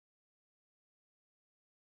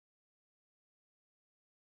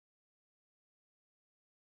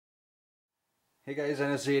Hey guys,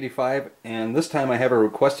 NSZ85, and this time I have a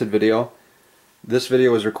requested video. This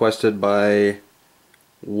video was requested by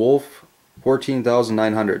Wolf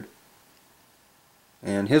 14,900,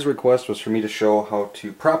 and his request was for me to show how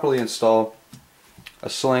to properly install a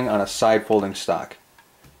sling on a side folding stock.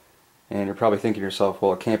 And you're probably thinking to yourself,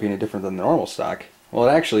 well, it can't be any different than the normal stock. Well,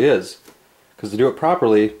 it actually is, because to do it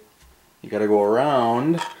properly you got to go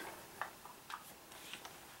around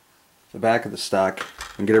the back of the stock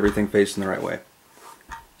and get everything facing the right way.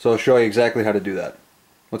 So I'll show you exactly how to do that.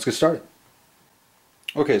 Let's get started.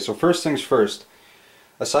 Okay, so first things first,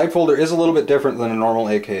 a side folder is a little bit different than a normal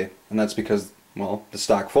AK, and that's because, well, the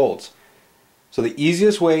stock folds. So the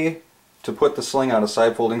easiest way to put the sling on a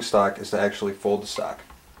side folding stock is to actually fold the stock.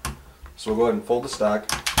 So we'll go ahead and fold the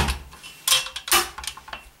stock.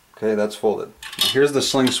 Okay, that's folded. Now here's the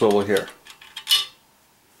sling swivel here.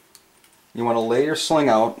 You want to lay your sling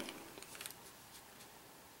out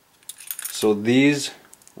so these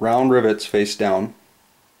round rivets face down,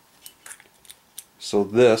 so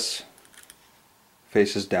this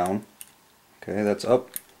faces down. Okay, that's up,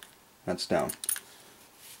 that's down.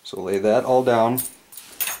 So lay that all down,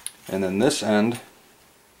 and then this end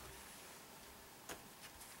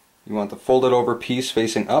you want the folded over piece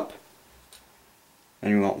facing up,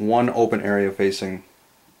 and you want one open area facing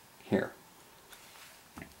here.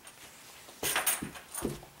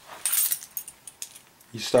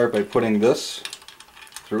 You start by putting this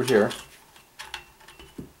through here.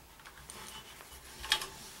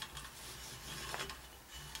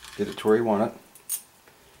 Get it to where you want it.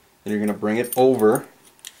 And you're going to bring it over.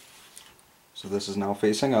 So this is now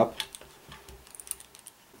facing up.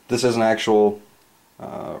 This is an actual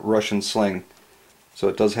Russian sling. So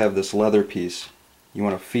it does have this leather piece. You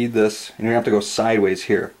want to feed this, and you have to go sideways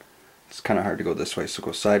here. It's kind of hard to go this way, so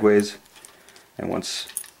go sideways. And once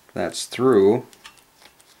that's through,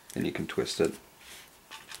 then you can twist it.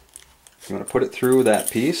 You want to put it through that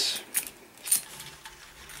piece.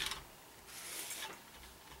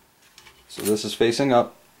 So this is facing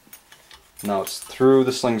up. Now it's through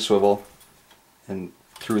the sling swivel and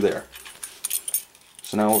through there.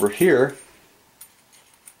 So now over here,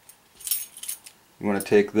 you want to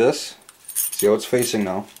take this, see how it's facing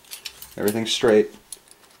now. Everything's straight.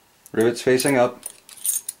 Rivets facing up.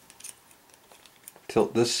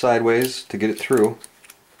 Tilt this sideways to get it through.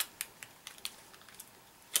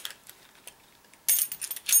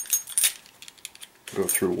 Go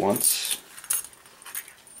through once.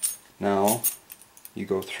 Now you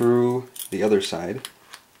go through the other side.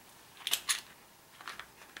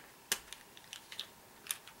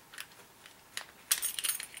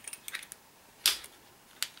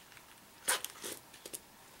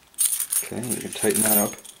 Okay, you can tighten that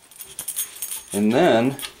up. And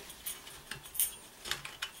then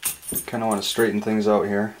you kind of want to straighten things out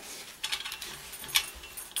here.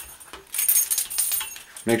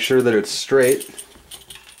 Make sure that it's straight.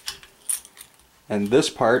 And this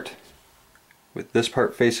part, with this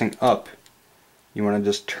part facing up, you want to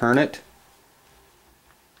just turn it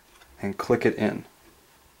and click it in.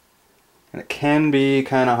 And it can be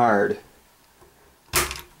kind of hard.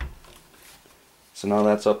 So now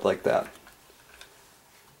that's up like that.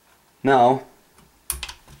 Now,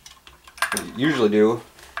 what you usually do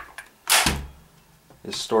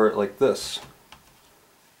is store it like this.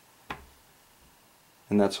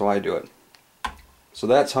 And that's how I do it. So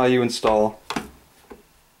that's how you install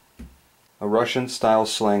a Russian style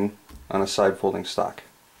sling on a side folding stock.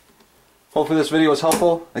 Hopefully this video was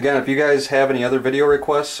helpful. Again, if you guys have any other video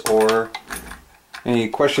requests or any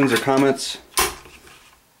questions or comments,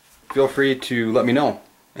 feel free to let me know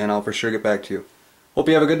and I'll for sure get back to you. Hope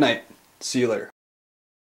you have a good night. See you later.